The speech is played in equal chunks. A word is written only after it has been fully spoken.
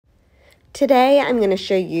Today I'm going to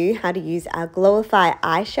show you how to use our Glowify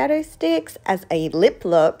eyeshadow sticks as a lip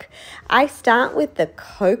look. I start with the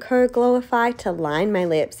Cocoa Glowify to line my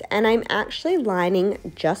lips, and I'm actually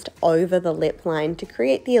lining just over the lip line to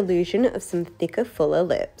create the illusion of some thicker, fuller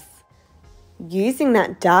lips. Using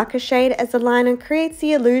that darker shade as a liner creates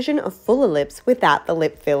the illusion of fuller lips without the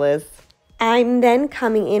lip fillers. I'm then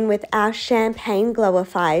coming in with our Champagne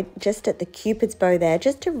Glowify just at the Cupid's bow there,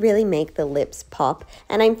 just to really make the lips pop,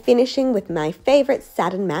 and I'm finishing with my favorite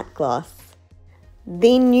satin matte gloss.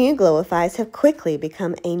 The new Glowifys have quickly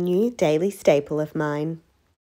become a new daily staple of mine.